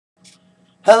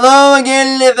Hello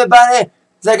again, everybody.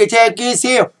 Attack is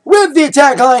here with the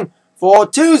attack line for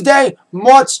Tuesday,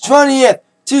 March 20th,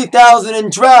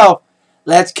 2012.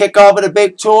 Let's kick off with a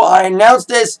big tour. I announced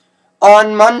this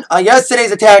on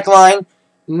yesterday's attack line.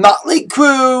 Motley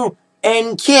Crue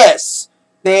and Kiss.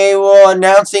 They were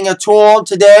announcing a tour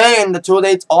today, and the tour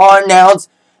dates are announced.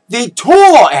 The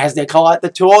tour, as they call it, the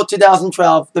tour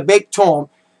 2012, the big tour,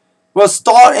 will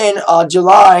start in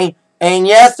July. And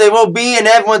yes, they will be in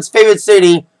everyone's favorite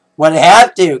city. Well, they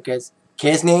have to, because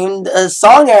Kiss named a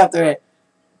song after it.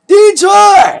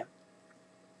 Detroit!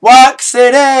 Rock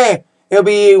City! It'll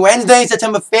be Wednesday,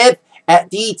 September 5th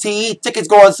at DT. Tickets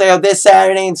go on sale this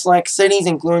Saturday in select cities,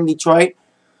 including Detroit.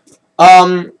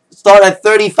 Start at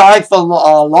 $35 for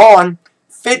lawn,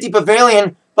 $50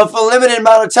 pavilion, but for a limited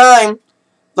amount of time,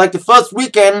 like the first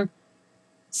weekend,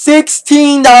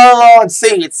 $16 lawn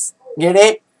seats. Get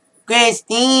it?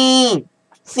 Christine!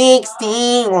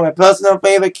 16! One of my personal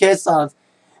favorite Kiss songs.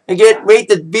 I can't wait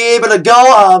to be able to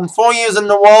go. 4 years in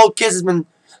the row, Kiss has been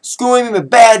screwing me with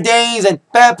bad days and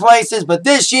bad prices, but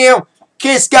this year,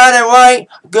 Kiss got it right.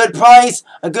 A good price,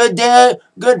 a good day,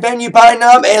 good venue lined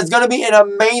up, and it's going to be an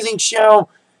amazing show.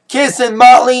 Kiss and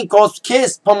Motley, of course,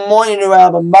 Kiss promoting their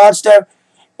album Monster.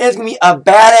 It's going to be a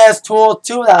badass tour.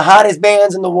 Two of the hottest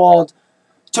bands in the world.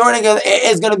 Touring together.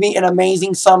 It's going to be an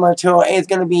amazing summer tour. It's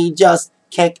going to be just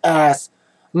kick-ass.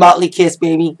 Motley Kiss,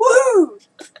 baby. Woo!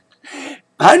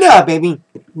 I know, baby.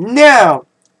 Now,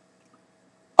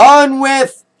 on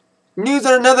with news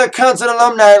on another concert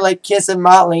alumni like Kiss and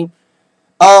Motley.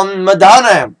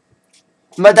 Madonna.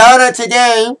 Madonna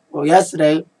today, or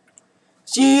yesterday,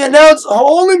 she announced her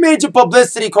only major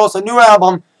publicity course, her new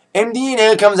album,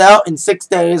 MDNA, comes out in 6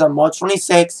 days on March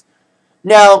 26th.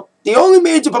 Now, the only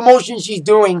major promotion she's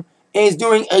doing is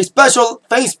doing a special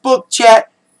Facebook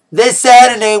chat this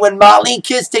Saturday when Motley and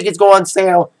Kiss tickets go on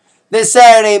sale. This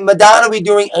Saturday, Madonna will be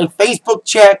doing a Facebook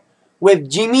chat with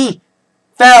Jimmy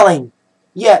Fallon.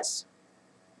 Yes.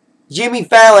 Jimmy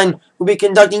Fallon will be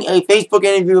conducting a Facebook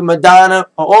interview with Madonna.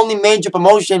 Her only major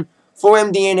promotion for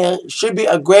MDNA. Should be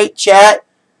a great chat.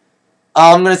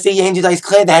 I'm going to see Angel Dice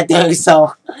Clay that day,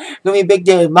 so it's going to be a big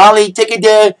day. Molly ticket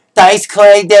day, Dice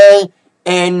Clay day,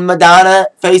 and Madonna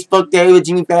Facebook day with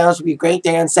Jimmy Fallon. Should be a great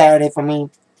day on Saturday for me.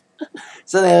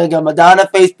 So there you go. Madonna,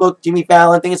 Facebook, Jimmy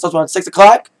Fallon. I think it starts around 6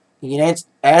 o'clock. You can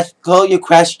ask her your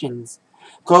questions.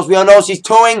 Of course, we all know she's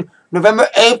touring November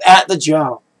 8th at the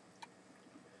Joe.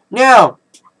 Now,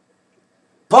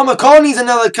 Paul McCartney's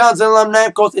another concert alumni.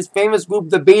 Of course, his famous group,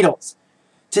 the Beatles.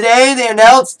 Today, they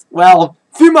announced, well,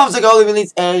 a few months ago, they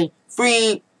released a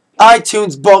free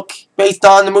iTunes book based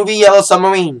on the movie Yellow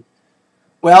Submarine.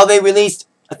 Well, they released,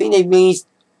 I think they released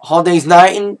Hard Day's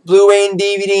Night in Blu-ray and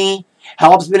DVD.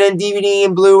 Help's been in DVD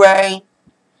and Blu-ray.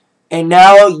 And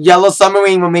now Yellow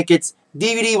Submarine will make its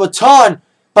DVD return.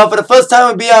 But for the first time,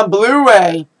 it will be on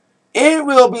Blu-ray. It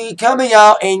will be coming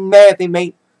out in May, I think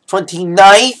May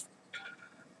 29th.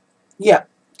 Yeah.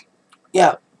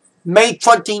 May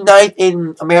 29th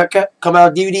in America. Come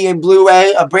out DVD and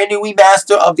Blu-ray. A brand new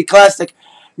remaster of the classic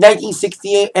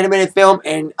 1968 animated film.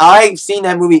 And I've seen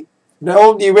that movie.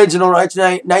 No, the original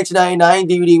 1999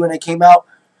 DVD when it came out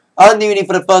on DVD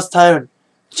for the first time.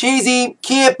 Cheesy,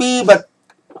 campy, but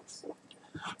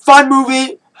fun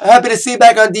movie. Happy to see it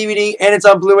back on DVD, and it's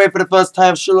on Blu-ray for the first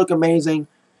time. Should look amazing.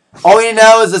 All we need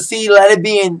now is to see Let It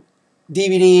Be in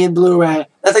DVD and Blu-ray.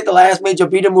 That's like the last major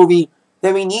Beatle movie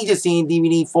that we need to see in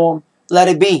DVD form. Let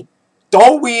It Be.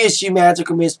 Don't reissue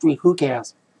Magical Mystery. Who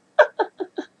cares?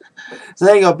 So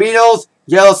there you go. Beatles,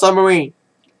 Yellow Submarine.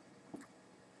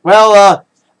 Well,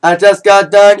 I just got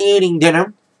done eating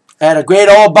dinner. Had a great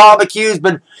old barbecue. It's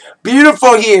been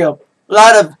beautiful here. A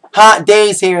lot of hot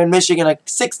days here in Michigan. Like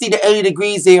 60 to 80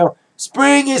 degrees here.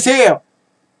 Spring is here.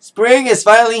 Spring is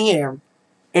finally here.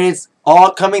 And it's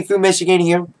all coming through Michigan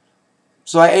here.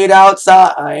 So I ate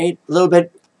outside. I ate a little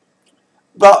bit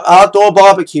outdoor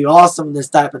barbecue. Awesome this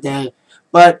type of day.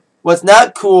 But what's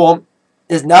not cool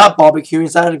is not barbecuing.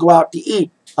 It's not to go out to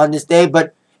eat on this day.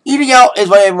 But eating out is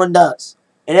what everyone does.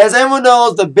 And as everyone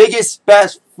knows, the biggest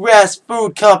fast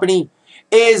food company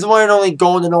is one and only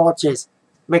Golden Arches,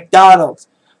 McDonald's.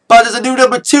 But there's a new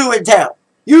number 2 in town.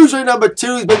 Usually number 2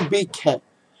 has been BK.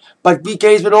 But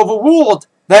BK's been overruled.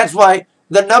 That's right.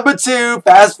 The number 2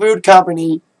 fast food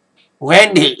company,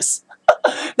 Wendy's.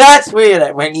 That's weird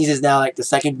that Wendy's is now like the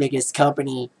second biggest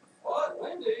company. What?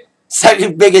 Wendy's?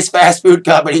 Second biggest fast food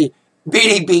company.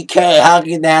 Beating BK. How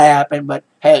can that happen? But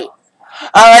hey,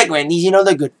 I like Wendy's. You know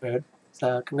they're good food.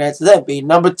 So congrats to them being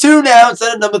number 2 now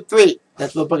instead of number 3.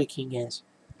 That's what Burger King is.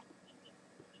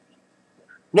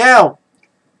 Now,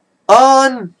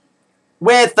 on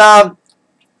with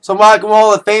some Rock and Roll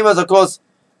Hall of Famers, of course.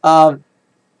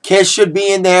 Kiss should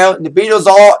be in there. The Beatles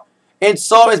are, and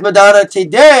so is Madonna.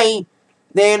 Today,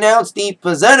 they announced the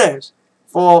presenters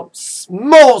for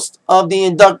most of the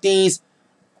inductees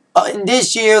in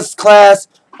this year's class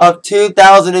of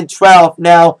 2012.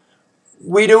 Now,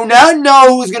 we do not know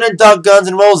who's going to induct Guns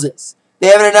N' Roses. They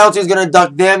haven't announced who's going to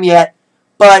induct them yet,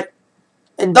 but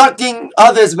inducting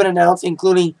others have been announced,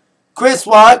 including Chris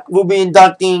Rock will be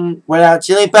inducting Red Hot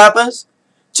Chili Peppers.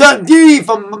 Chuck D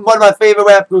from one of my favorite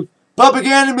rap groups, Public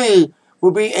Enemy,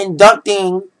 will be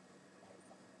inducting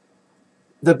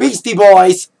the Beastie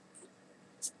Boys.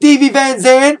 Stevie Van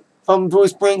Zandt from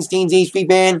Bruce Springsteen's E Street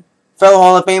Band, fellow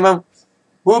Hall of Famer,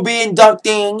 will be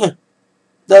inducting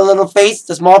the little face,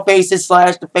 the small faces /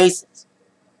 the faces.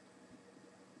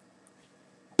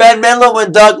 Ben Miller will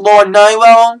induct Lord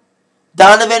Nyrell.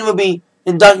 Donovan will be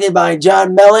inducted by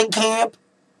John Mellencamp.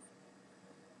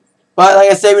 But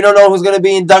like I said, we don't know who's going to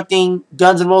be inducting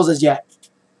Guns N' Roses yet.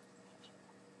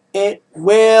 It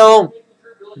will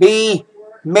be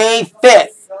May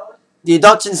 5th. The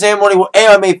induction ceremony will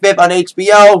air on May 5th on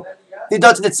HBO. The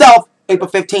induction itself, April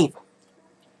 15th.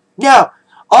 Now,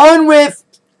 on with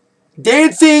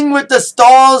Dancing with the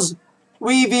Stars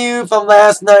review from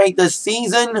last night, the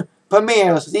season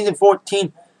premiere, season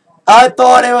 14. I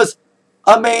thought it was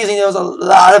amazing. There was a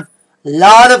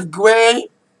lot of great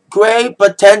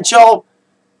potential.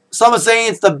 Some are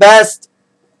saying it's the best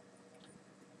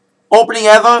opening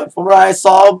ever from what I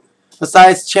saw.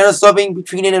 Besides channel stuffing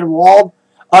between it and Wall,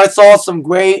 I saw some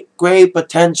great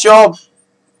potential.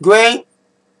 Great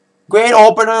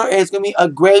opener. It's gonna be a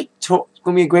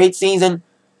great season.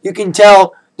 You can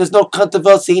tell there's no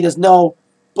controversy. There's no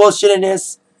bullshit in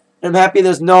this. And I'm happy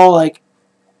there's no like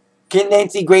can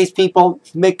Nancy Grace people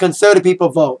make conservative people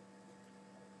vote.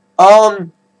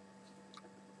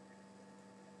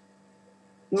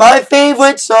 My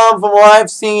favorite song from what I've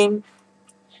seen,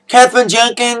 Katherine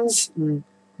Jenkins,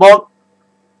 Mark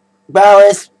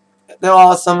Ballas, they're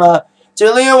awesome.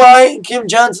 Julia White, Kim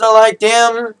Johnson, I like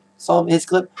them. Saw his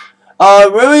clip.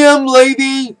 William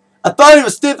Levy, I thought he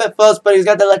was stiff at first, but he's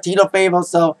got the Latino flavor,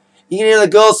 so you can hear the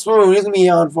girl swoon. He's going to be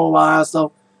on for a while,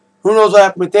 so who knows what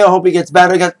happened with him. I hope he gets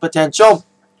better. He got potential.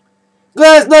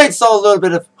 Last night saw a little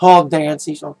bit of home dance.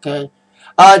 He's okay.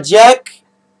 Jack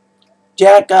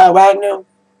Wagner,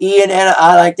 Ian, and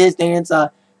I like this dance.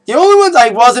 The only ones I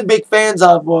wasn't big fans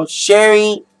of were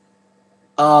Sherry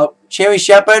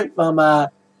Shepherd from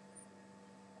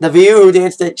The View, who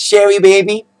danced at Sherry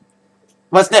Baby.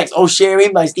 What's next? Oh, Sherry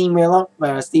by Steve Miller,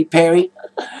 by Steve Perry.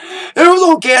 It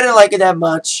was okay. I didn't like it that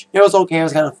much. It was okay. It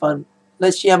was kind of fun.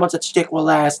 Let's see how much that shtick will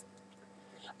last.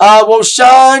 Well,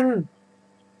 Sean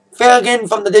Fagan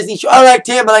from the Disney show. I liked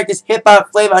him. I like this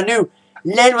hip-hop flavor. I knew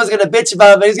Len was going to bitch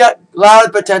about it, but he's got a lot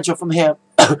of potential from him.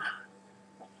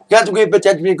 Got some great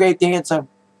potential to be a great dancer.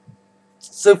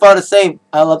 So far the same.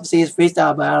 I love to see his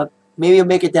freestyle, but maybe he'll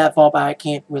make it that far, but I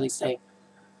can't really say.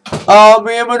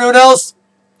 Anyone else?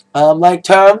 Like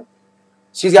Term.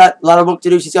 She's got a lot of work to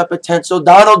do. She's got potential.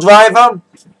 Donald Driver.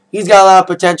 He's got a lot of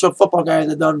potential. Football guys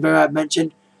that done very I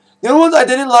mentioned. The only ones I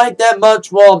didn't like that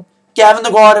much, well, Gavin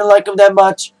DeGraw, I didn't like him that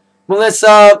much.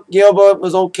 Melissa Gilbert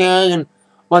was okay, and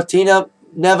Martina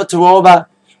Navratilova,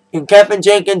 and Katherine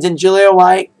Jenkins and Julia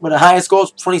White with the highest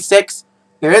scores, 26.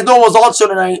 There is no results show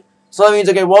tonight, so that means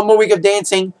I get one more week of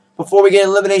dancing before we get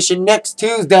elimination next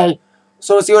Tuesday.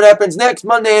 So we'll see what happens next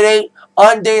Monday at 8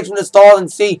 on Dance from the Stars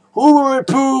and see who will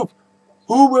improve,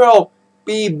 who will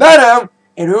be better,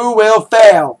 and who will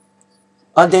fail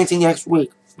on Dancing next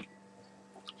week.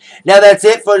 Now that's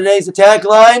it for today's attack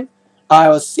line. I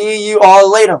will see you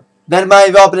all later. Then my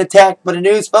involvement attack for the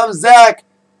news from Zach.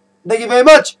 Thank you very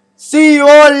much. See you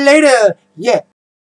all later. Yeah.